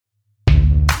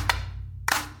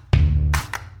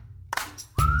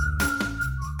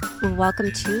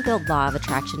Welcome to the Law of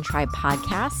Attraction Tribe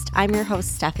podcast. I'm your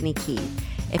host, Stephanie Keith.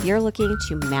 If you're looking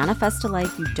to manifest a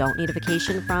life you don't need a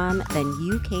vacation from, then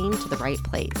you came to the right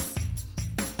place.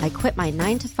 I quit my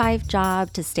 9-to-5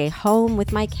 job to stay home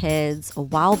with my kids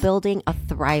while building a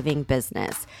thriving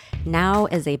business. Now,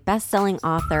 as a best-selling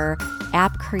author,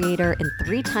 app creator, and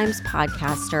 3 times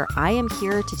podcaster, I am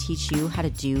here to teach you how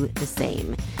to do the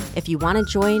same. If you want to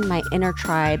join my inner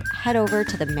tribe, head over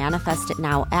to the Manifest It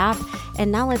Now app.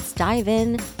 And now let's dive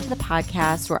in to the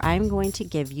podcast where I'm going to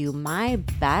give you my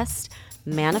best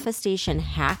manifestation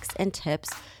hacks and tips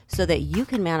so that you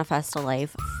can manifest a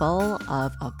life full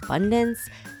of abundance,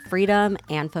 freedom,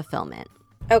 and fulfillment.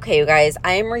 Okay, you guys,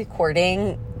 I'm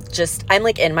recording I'm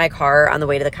like in my car on the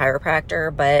way to the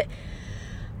chiropractor, but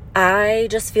I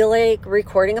just feel like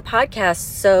recording a podcast,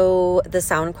 so the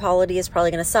sound quality is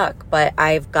probably going to suck, but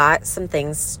I've got some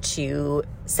things to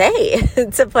say,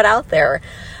 to put out there.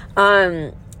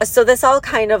 So this all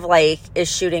kind of like is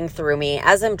shooting through me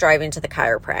as I'm driving to the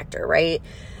chiropractor, right?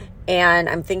 And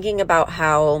I'm thinking about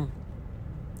how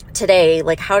today,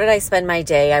 like, how did I spend my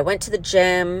day? I went to the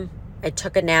gym, I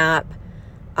took a nap,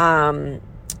 hung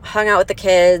out with the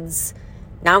kids.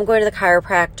 Now I'm going to the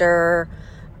chiropractor.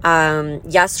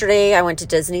 Yesterday I went to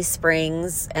Disney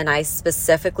Springs, and I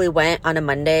specifically went on a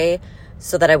Monday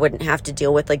so that I wouldn't have to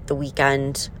deal with like the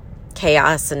weekend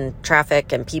chaos and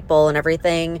traffic and people and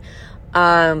everything.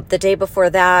 The day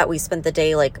before that, we spent the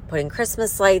day like putting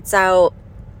Christmas lights out.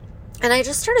 And I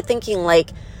just started thinking like,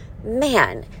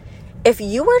 man, if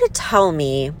you were to tell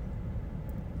me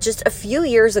just a few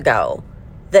years ago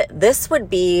that this would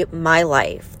be my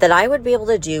life, that I would be able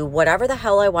to do whatever the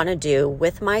hell I want to do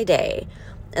with my day,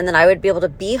 and then I would be able to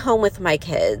be home with my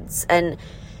kids and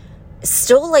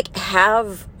still like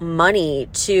have money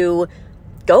to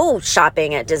go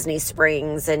shopping at Disney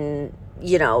Springs and,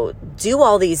 you know, do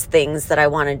all these things that I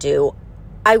want to do,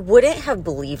 I wouldn't have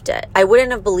believed it. I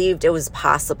wouldn't have believed it was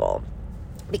possible,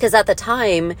 because at the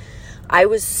time I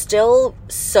was still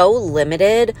so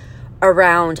limited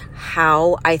around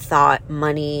how I thought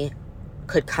money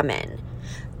could come in.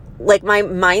 Like, my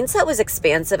mindset was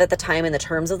expansive at the time in the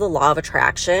terms of the law of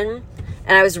attraction,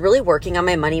 and I was really working on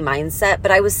my money mindset,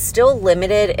 but I was still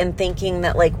limited in thinking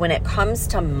that like when it comes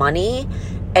to money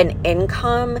and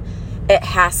income, it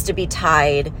has to be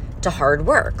tied to hard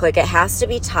work. Like, it has to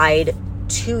be tied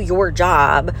to your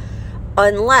job,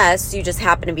 unless you just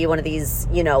happen to be one of these,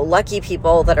 you know, lucky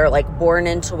people that are like born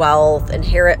into wealth,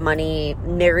 inherit money,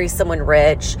 marry someone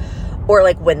rich, or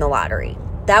like win the lottery.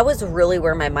 That was really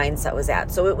where my mindset was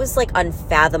at. So it was like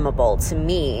unfathomable to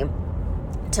me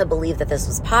to believe that this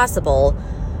was possible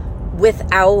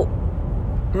without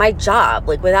my job,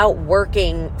 like without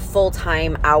working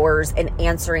full-time hours and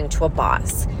answering to a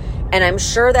boss. And I'm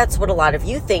sure that's what a lot of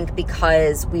you think,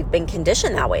 because we've been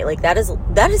conditioned that way. Like that is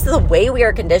the way we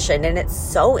are conditioned. And it's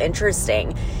so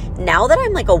interesting. Now that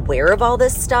I'm like aware of all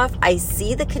this stuff, I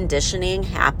see the conditioning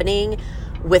happening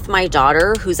with my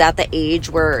daughter, who's at the age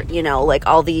where, you know, like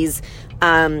all these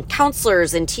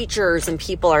counselors and teachers and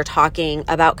people are talking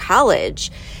about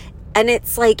college. And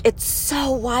it's like, it's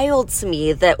so wild to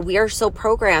me that we are so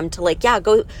programmed to like, yeah,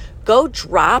 go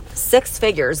drop 6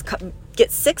 figures,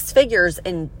 get 6 figures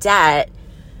in debt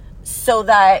so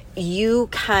that you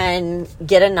can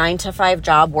get a 9-to-5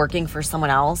 job working for someone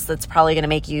else that's probably going to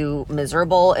make you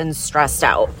miserable and stressed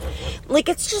out. Like,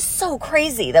 it's just so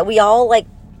crazy that we all like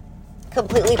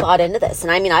completely bought into this.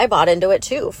 And I mean, I bought into it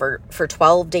too for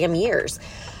 12 damn years.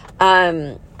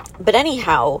 But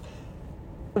anyhow,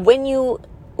 when you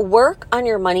work on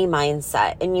your money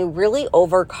mindset and you really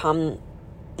overcome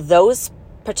those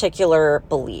particular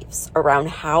beliefs around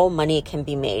how money can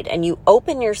be made, and you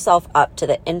open yourself up to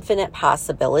the infinite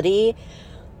possibility,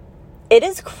 it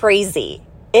is crazy.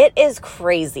 It is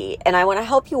crazy. And I want to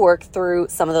help you work through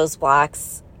some of those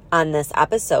blocks on this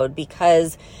episode,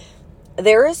 because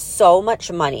there is so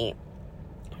much money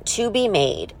to be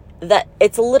made that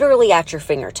it's literally at your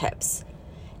fingertips.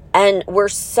 And we're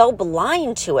so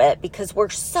blind to it because we're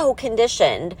so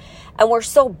conditioned and we're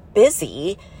so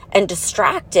busy and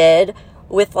distracted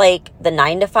with like the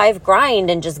 9-to-5 grind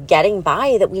and just getting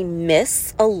by that we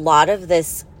miss a lot of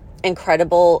this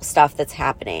incredible stuff that's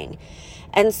happening.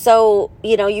 And so,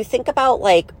 you know, you think about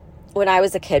like when I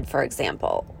was a kid, for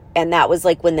example, and that was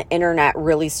like when the internet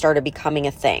really started becoming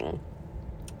a thing.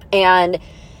 And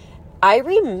I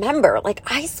remember, like,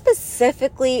 I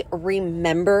specifically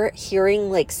remember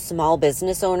hearing like small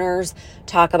business owners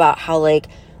talk about how like,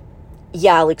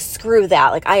 yeah, like screw that.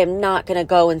 Like, I am not going to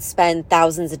go and spend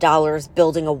thousands of dollars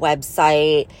building a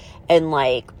website and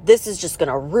like, this is just going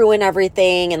to ruin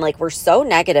everything. And like, we're so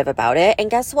negative about it.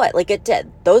 And guess what? Like, it did.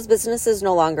 Those businesses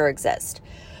no longer exist.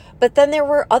 But then there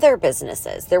were other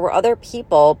businesses. There were other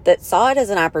people that saw it as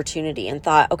an opportunity and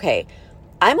thought, okay,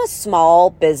 I'm a small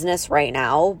business right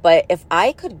now, but if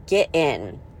I could get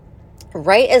in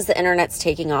right as the internet's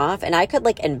taking off and I could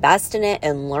like invest in it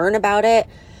and learn about it,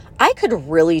 I could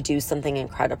really do something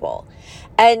incredible.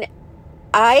 And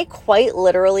I quite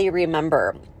literally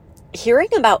remember hearing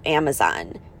about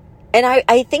Amazon, and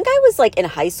I think I was like in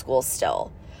high school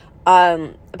still.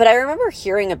 But I remember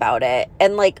hearing about it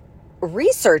and like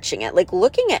researching it, like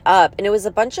looking it up, and it was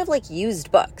a bunch of like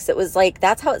used books. It was like,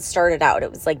 that's how it started out. It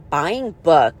was like buying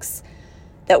books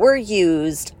that were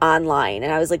used online.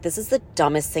 And I was like, this is the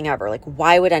dumbest thing ever. Like,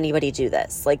 why would anybody do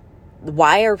this? Like,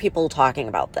 why are people talking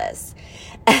about this?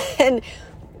 And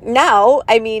now,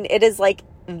 I mean, it is like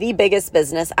the biggest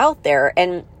business out there.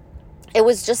 And it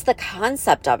was just the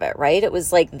concept of it, right? It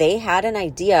was like they had an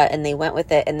idea and they went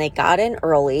with it and they got in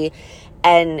early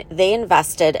and they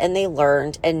invested and they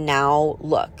learned. And now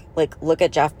look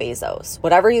at Jeff Bezos.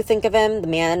 Whatever you think of him, the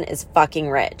man is fucking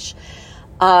rich.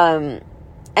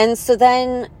 And so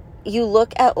then you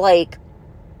look at like,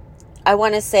 I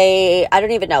want to say, I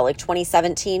don't even know, like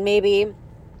 2017 maybe.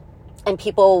 And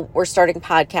people were starting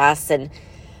podcasts, and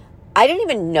I didn't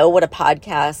even know what a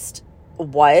podcast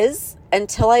was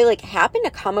until I like happened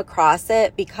to come across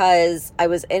it, because I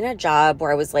was in a job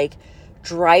where I was like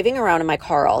driving around in my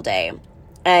car all day,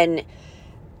 and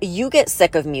you get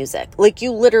sick of music. Like,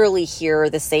 you literally hear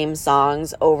the same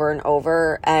songs over and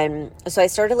over. And so I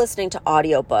started listening to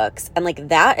audiobooks, and like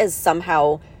that is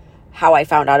somehow how I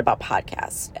found out about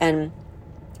podcasts. And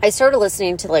I started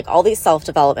listening to like all these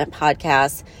self-development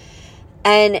podcasts.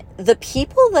 And the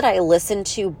people that I listened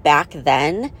to back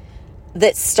then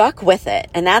that stuck with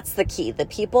it, and that's the key, the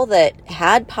people that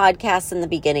had podcasts in the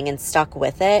beginning and stuck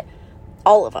with it,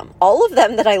 all of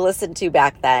them that I listened to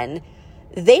back then,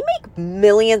 they make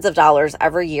millions of dollars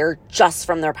every year just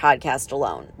from their podcast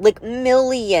alone, like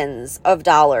millions of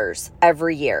dollars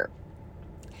every year.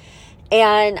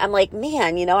 And I'm like,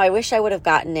 man, you know, I wish I would have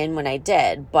gotten in when I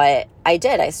did, but I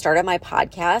did. I started my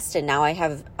podcast, and now I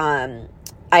have,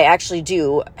 I actually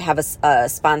do have a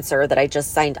sponsor that I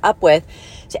just signed up with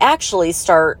to actually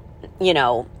start, you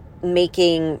know,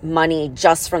 making money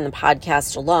just from the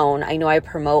podcast alone. I know I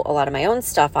promote a lot of my own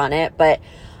stuff on it, but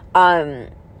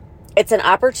it's an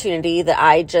opportunity that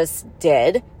I just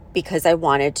did because I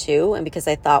wanted to and because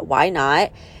I thought, why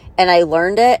not? And I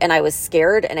learned it, and I was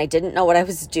scared, and I didn't know what I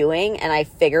was doing, and I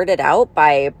figured it out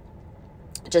by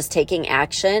just taking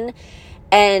action.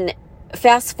 And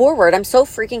fast forward, I'm so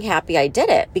freaking happy I did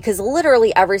it, because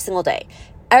literally every single day,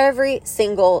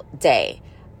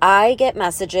 I get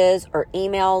messages or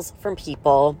emails from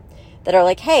people that are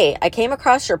like, hey, I came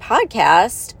across your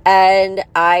podcast and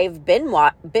I've been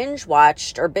binge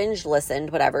watched or binge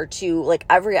listened, whatever, to like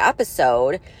every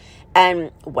episode.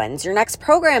 And when's your next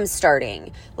program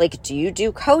starting? Like, do you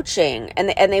do coaching?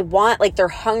 And they want, like, they're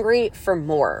hungry for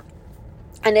more.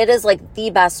 And it is like the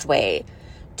best way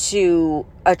to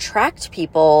attract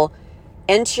people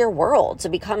into your world, to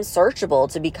become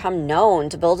searchable, to become known,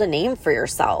 to build a name for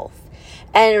yourself.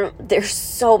 And there's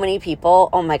so many people.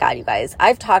 Oh my God, you guys,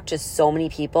 I've talked to so many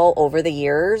people over the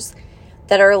years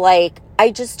that are like,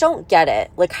 I just don't get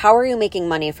it. Like, how are you making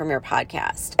money from your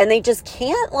podcast? And they just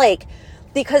can't, like,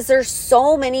 because there's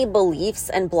so many beliefs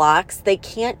and blocks, they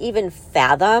can't even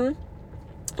fathom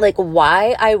like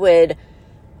why I would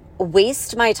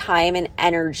waste my time and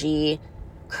energy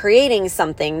creating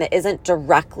something that isn't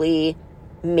directly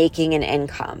making an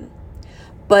income.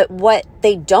 But what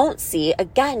they don't see,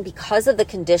 again, because of the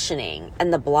conditioning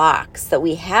and the blocks that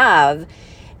we have,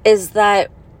 is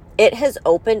that it has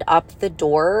opened up the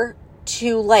door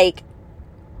to like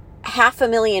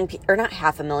 500,000, or not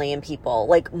 500,000 people,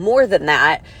 like more than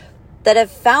that have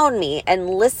found me and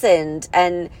listened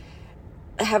and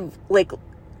have like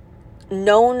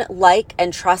known, like,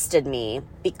 and trusted me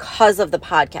because of the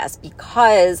podcast,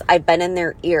 because I've been in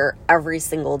their ear every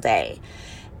single day.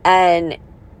 And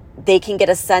they can get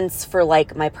a sense for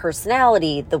like my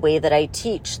personality, the way that I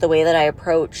teach, the way that I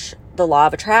approach the law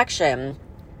of attraction.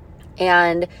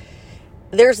 And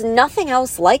there's nothing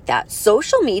else like that.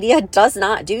 Social media does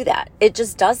not do that. It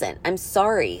just doesn't. I'm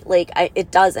sorry. Like,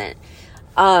 it doesn't.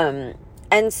 And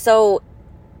so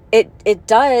it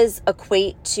does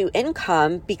equate to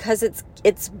income because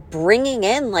it's bringing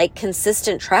in like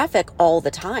consistent traffic all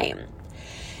the time.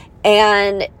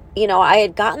 And, you know, I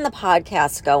had gotten the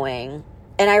podcast going,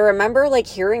 and I remember like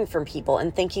hearing from people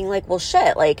and thinking like, well,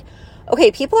 shit, like,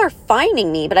 okay, people are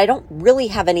finding me, but I don't really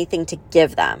have anything to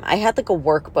give them. I had like a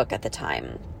workbook at the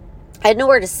time. I had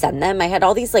nowhere to send them. I had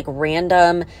all these like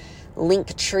random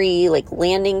Linktree, like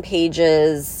landing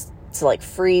pages to like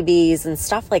freebies and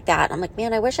stuff like that. I'm like,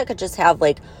 man, I wish I could just have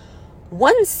like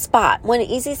one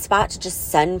easy spot to just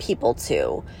send people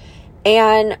to.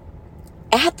 And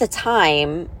at the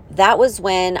time, that was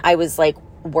when I was like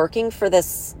working for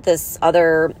this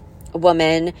other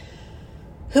woman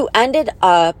who ended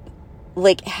up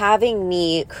like having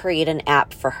me create an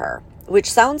app for her,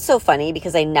 which sounds so funny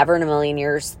because I never in a million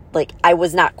years, like I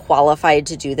was not qualified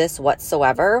to do this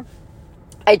whatsoever.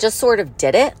 I just sort of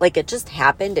did it. Like it just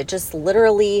happened. It just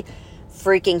literally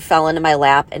freaking fell into my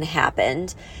lap and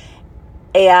happened.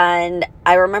 And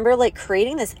I remember like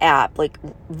creating this app like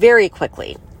very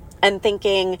quickly and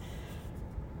thinking,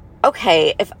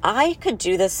 okay, if I could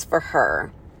do this for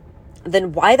her,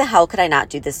 then why the hell could I not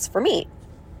do this for me?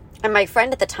 And my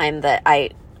friend at the time that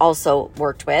I also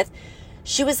worked with,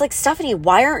 she was like, Stephanie,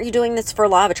 why aren't you doing this for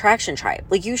Law of Attraction Tribe?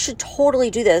 Like you should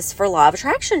totally do this for Law of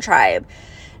Attraction Tribe.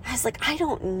 I was like, I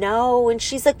don't know. And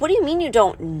she's like, what do you mean you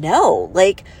don't know?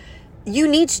 Like, you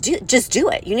need to just do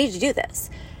it. You need to do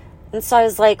this. And so I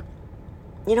was like,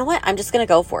 you know what? I'm just going to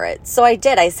go for it. So I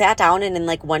did. I sat down and in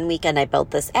like one weekend, I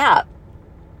built this app.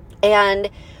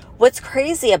 And what's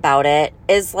crazy about it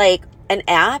is like an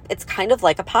app, it's kind of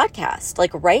like a podcast.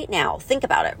 Like right now, think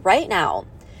about it. Right now,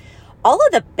 all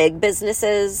of the big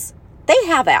businesses, they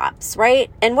have apps, right?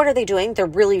 And what are they doing? They're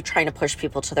really trying to push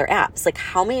people to their apps. Like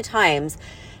how many times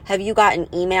have you gotten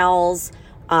emails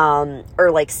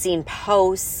or like seen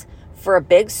posts for a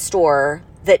big store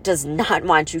that does not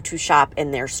want you to shop in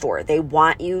their store? They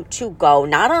want you to go,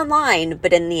 not online,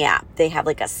 but in the app. They have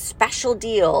like a special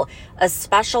deal, a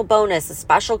special bonus, a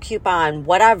special coupon,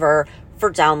 whatever,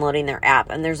 for downloading their app.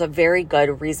 And there's a very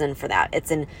good reason for that. It's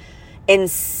an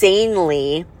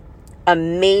insanely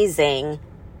amazing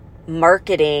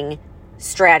marketing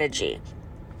strategy,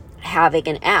 having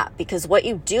an app, because what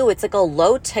you do, it's like a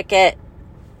low ticket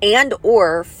and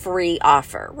or free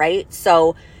offer, right?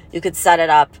 So you could set it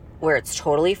up where it's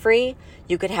totally free.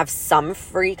 You could have some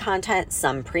free content,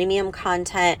 some premium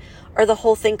content, or the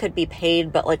whole thing could be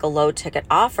paid, but like a low ticket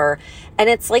offer. And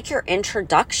it's like your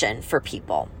introduction for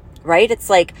people, right?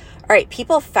 It's like, all right,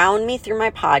 people found me through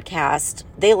my podcast.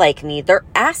 They like me. They're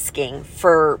asking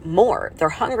for more. They're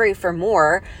hungry for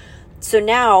more. So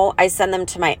now I send them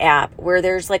to my app where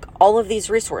there's like all of these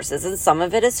resources, and some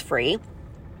of it is free.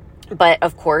 But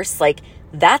of course, like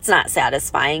that's not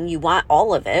satisfying. You want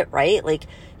all of it, right? Like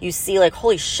you see like,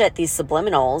 holy shit, these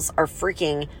subliminals are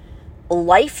freaking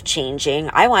life-changing.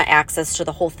 I want access to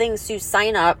the whole thing. So you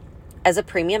sign up as a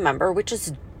premium member, which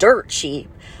is dirt cheap.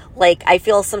 Like I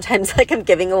feel sometimes like I'm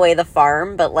giving away the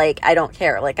farm, but like I don't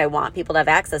care. Like I want people to have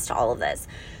access to all of this.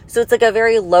 So it's like a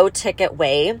very low ticket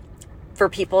way for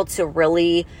people to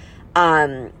really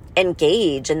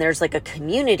engage, and there's like a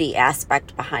community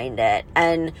aspect behind it,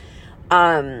 and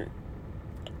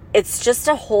it's just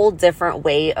a whole different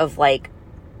way of like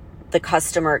the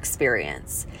customer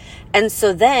experience. And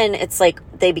so then it's like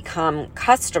they become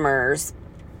customers,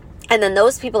 and then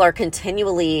those people are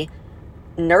continually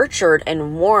nurtured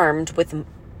and warmed with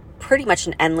pretty much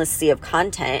an endless sea of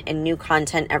content and new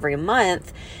content every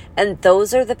month. And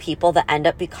those are the people that end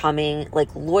up becoming like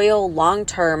loyal,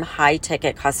 long-term,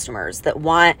 high-ticket customers that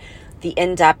want the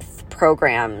in-depth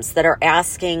programs, that are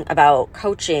asking about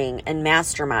coaching and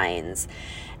masterminds.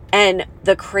 And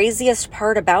the craziest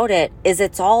part about it is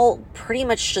it's all pretty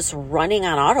much just running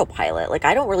on autopilot. Like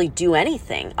I don't really do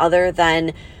anything other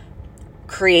than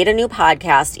create a new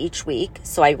podcast each week.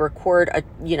 So I record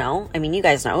you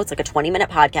guys know it's like a 20-minute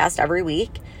podcast every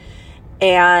week.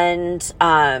 And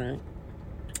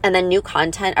then new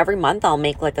content every month. I'll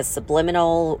make like a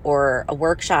subliminal or a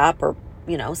workshop or,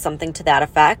 something to that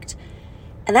effect.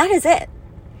 And that is it.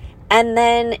 And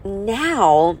then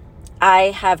now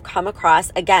I have come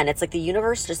across, again, it's like the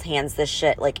universe just hands this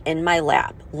shit like in my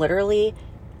lap. Literally,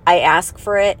 I ask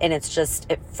for it and it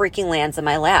freaking lands in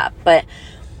my lap. But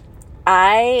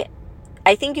I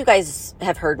think you guys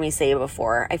have heard me say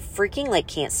before, I freaking like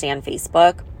can't stand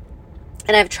Facebook.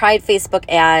 And I've tried Facebook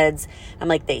ads. I'm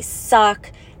like, they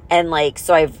suck. And like,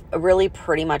 so I've really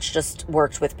pretty much just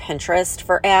worked with Pinterest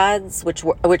for ads, which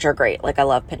are great. Like I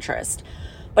love Pinterest.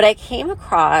 But I came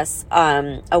across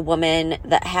a woman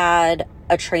that had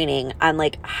a training on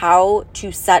like how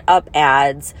to set up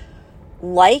ads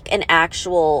like an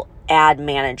actual ad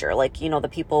manager. Like, the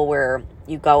people where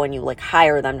you go and you like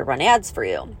hire them to run ads for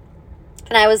you.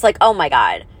 And I was like, oh my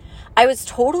God, I was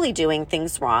totally doing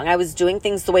things wrong. I was doing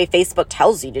things the way Facebook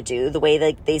tells you to do, the way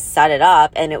they set it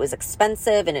up, and it was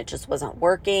expensive and it just wasn't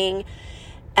working.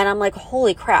 And I'm like,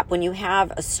 holy crap, when you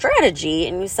have a strategy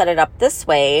and you set it up this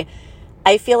way,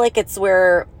 I feel like it's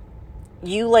where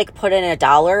you like put in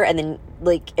 $1 and then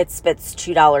like it spits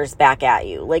 $2 back at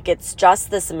you. Like it's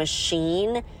just this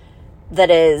machine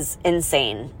that is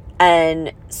insane.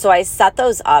 And so I set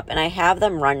those up and I have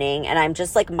them running and I'm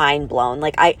just like mind blown.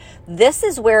 Like this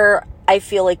is where I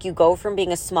feel like you go from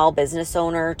being a small business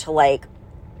owner to like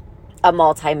a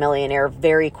multimillionaire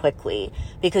very quickly,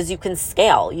 because you can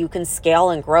scale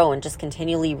and grow and just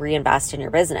continually reinvest in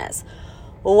your business.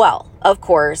 Well, of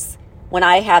course, when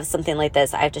I have something like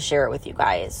this, I have to share it with you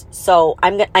guys. So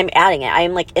I'm adding it.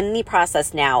 I'm like in the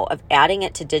process now of adding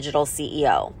it to Digital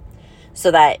CEO so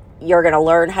that you're going to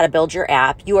learn how to build your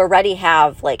app. You already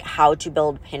have like how to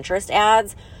build Pinterest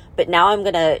ads, but now I'm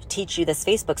going to teach you this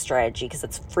Facebook strategy because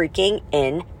it's freaking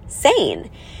insane.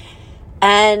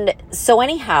 And so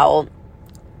anyhow,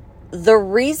 the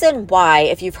reason why,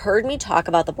 if you've heard me talk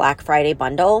about the Black Friday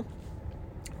bundle,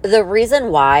 the reason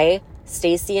why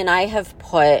Stacy and I have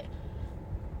put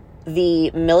the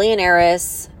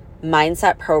Millionaireess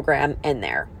Mindset Program in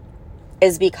there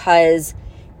is because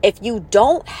if you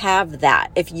don't have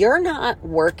that, if you're not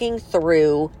working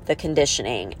through the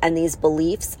conditioning and these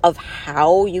beliefs of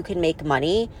how you can make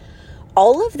money,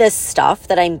 all of this stuff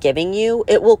that I'm giving you,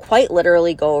 it will quite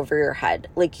literally go over your head.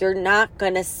 Like you're not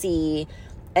going to see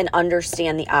and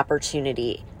understand the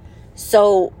opportunity.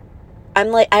 So I'm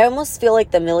like, I almost feel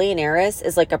like the Millionaireess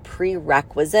is like a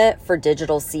prerequisite for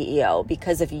Digital CEO,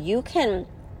 because if you can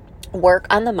work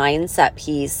on the mindset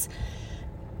piece,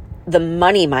 the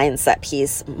money mindset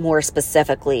piece more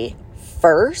specifically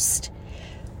first,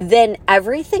 then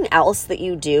everything else that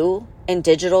you do in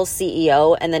Digital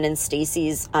CEO and then in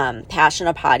Stacy's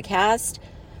Passionate podcast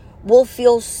will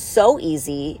feel so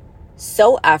easy,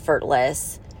 so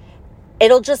effortless.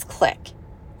 It'll just click.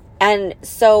 And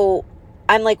so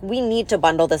I'm like, we need to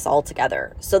bundle this all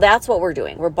together. So that's what we're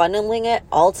doing. We're bundling it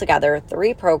all together,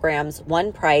 3 programs,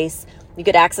 1 price. You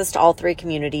get access to all 3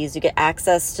 communities. You get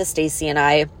access to Stacy and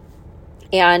I.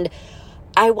 And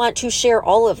I want to share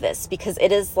all of this because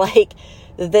it is like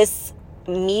this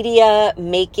media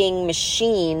making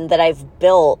machine that I've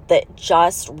built that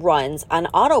just runs on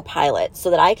autopilot so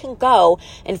that I can go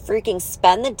and freaking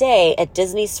spend the day at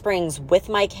Disney Springs with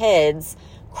my kids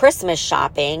Christmas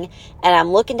shopping, and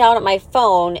I'm looking down at my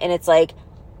phone and it's like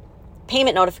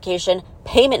payment notification.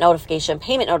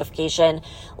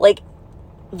 Like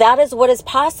that is what is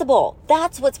possible.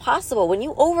 That's what's possible when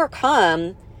you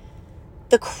overcome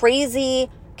the crazy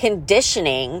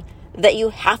conditioning that you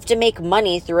have to make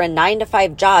money through a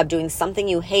 9-to-5 job doing something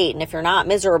you hate. And if you're not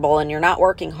miserable and you're not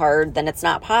working hard, then it's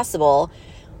not possible.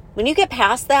 When you get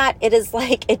past that, it is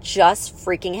like it just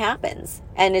freaking happens.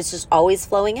 And it's just always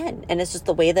flowing in. And it's just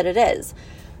the way that it is.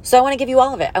 So I want to give you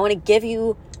all of it. I want to give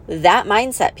you that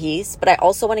mindset piece, but I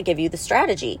also want to give you the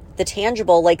strategy, the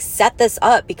tangible, like set this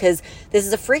up because this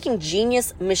is a freaking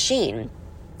genius machine.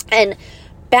 And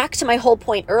back to my whole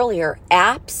point earlier,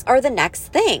 apps are the next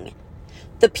thing.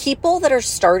 The people that are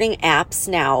starting apps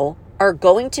now are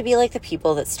going to be like the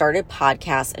people that started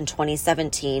podcasts in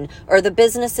 2017 or the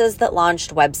businesses that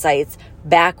launched websites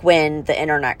back when the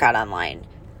internet got online.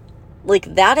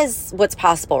 Like that is what's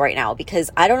possible right now,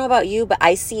 because I don't know about you, but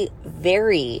I see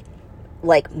very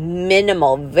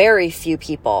few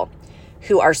people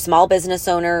who are small business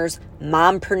owners,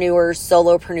 mompreneurs,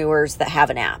 solopreneurs that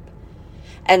have an app.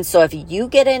 And so if you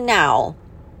get in now,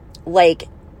 like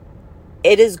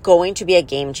it is going to be a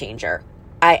game changer.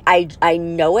 I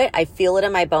know it. I feel it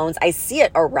in my bones. I see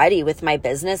it already with my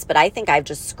business, but I think I've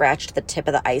just scratched the tip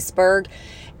of the iceberg.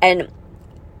 And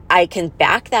I can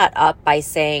back that up by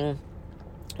saying,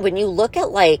 when you look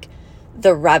at like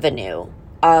the revenue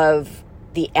of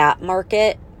the app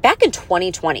market back in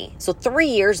 2020, so 3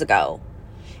 years ago,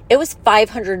 it was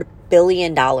 $500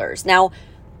 billion. Now,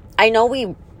 I know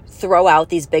we throw out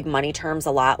these big money terms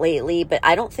a lot lately, but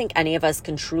I don't think any of us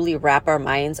can truly wrap our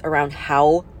minds around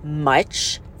how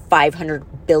much $500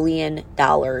 billion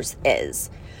is.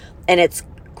 And it's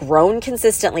grown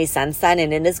consistently since then,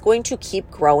 and it is going to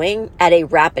keep growing at a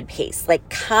rapid pace, like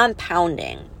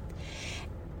compounding.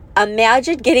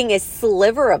 Imagine getting a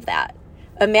sliver of that.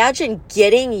 Imagine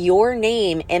getting your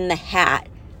name in the hat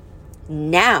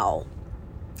now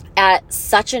at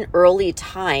such an early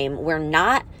time where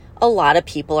not a lot of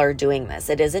people are doing this.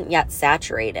 It isn't yet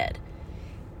saturated.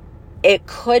 It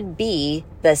could be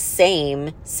the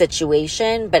same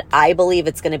situation, but I believe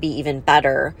it's going to be even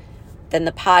better than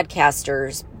the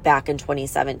podcasters back in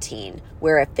 2017,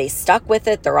 where if they stuck with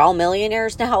it, they're all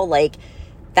millionaires now. Like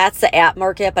that's the app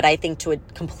market, but I think to a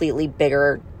completely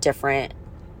bigger, different,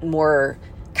 more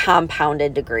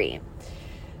compounded degree.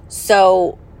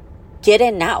 So get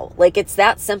in now. Like, it's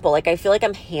that simple. Like, I feel like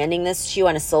I'm handing this to you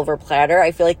on a silver platter.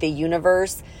 I feel like the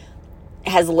universe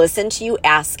has listened to you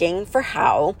asking for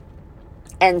how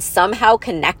and somehow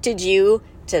connected you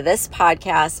to this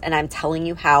podcast. And I'm telling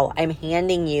you how. I'm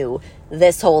handing you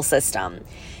this whole system.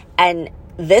 And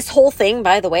this whole thing,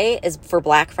 by the way, is for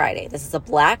Black Friday. This is a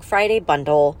Black Friday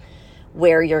bundle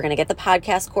where you're going to get the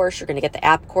podcast course, you're going to get the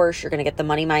app course, you're going to get the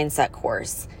money mindset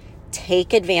course.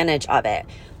 Take advantage of it.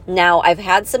 Now, I've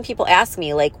had some people ask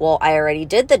me like, well, I already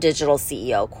did the digital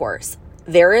CEO course.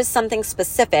 There is something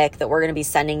specific that we're going to be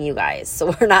sending you guys.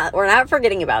 So we're not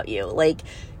forgetting about you. Like,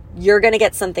 you're going to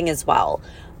get something as well.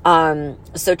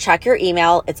 So check your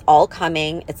email. It's all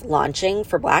coming. It's launching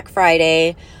for Black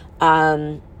Friday.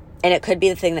 And it could be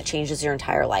the thing that changes your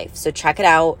entire life. So check it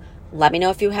out. Let me know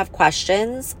if you have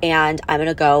questions, and I'm going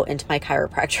to go into my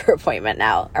chiropractor appointment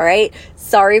now. All right.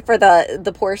 Sorry for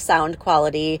the poor sound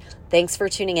quality. Thanks for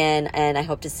tuning in, and I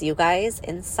hope to see you guys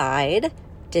inside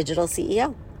Digital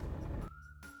CEO.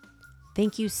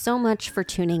 Thank you so much for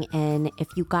tuning in. If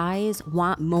you guys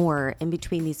want more in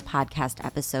between these podcast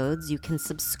episodes, you can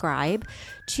subscribe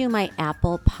to my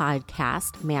Apple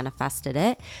Podcast, Manifested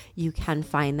It. You can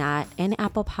find that in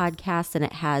Apple Podcasts, and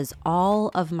it has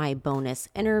all of my bonus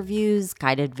interviews,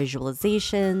 guided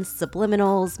visualizations,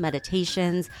 subliminals,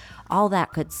 meditations, all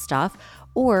that good stuff.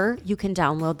 Or you can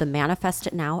download the Manifest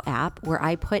It Now app, where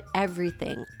I put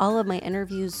everything, all of my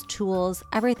interviews, tools,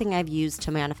 everything I've used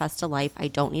to manifest a life I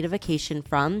don't need a vacation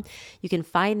from. You can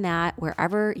find that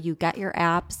wherever you get your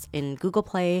apps, in Google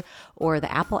Play or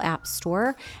the Apple App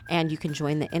Store. And you can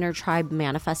join the Inner Tribe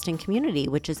Manifesting Community,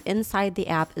 which is inside the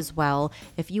app as well,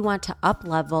 if you want to up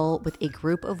level with a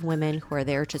group of women who are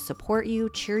there to support you,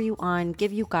 cheer you on,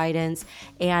 give you guidance,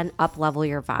 and up level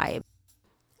your vibe.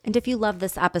 And if you love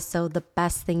this episode, the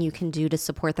best thing you can do to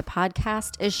support the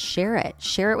podcast is share it.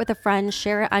 Share it with a friend,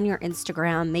 share it on your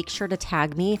Instagram. Make sure to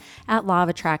tag me at Law of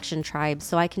Attraction Tribe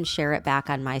so I can share it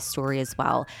back on my story as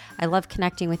well. I love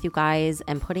connecting with you guys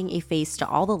and putting a face to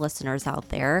all the listeners out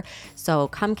there. So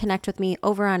come connect with me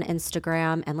over on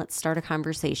Instagram and let's start a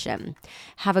conversation.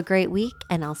 Have a great week,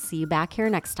 and I'll see you back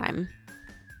here next time.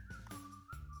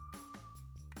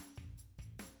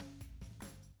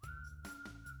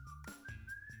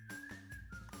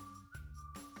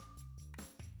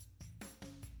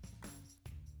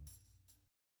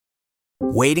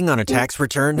 Waiting on a tax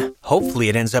return? Hopefully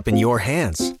it ends up in your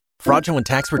hands. Fraudulent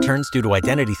tax returns due to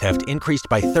identity theft increased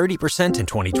by 30% in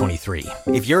 2023.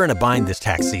 If you're in a bind this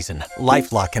tax season,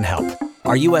 LifeLock can help.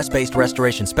 Our U.S.-based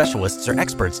restoration specialists are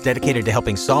experts dedicated to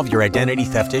helping solve your identity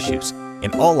theft issues.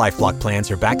 And all LifeLock plans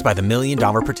are backed by the $1 Million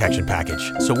Protection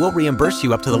Package. So we'll reimburse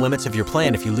you up to the limits of your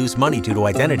plan if you lose money due to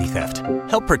identity theft.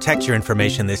 Help protect your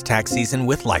information this tax season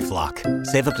with LifeLock.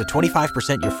 Save up to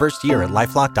 25% your first year at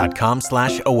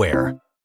LifeLock.com/aware.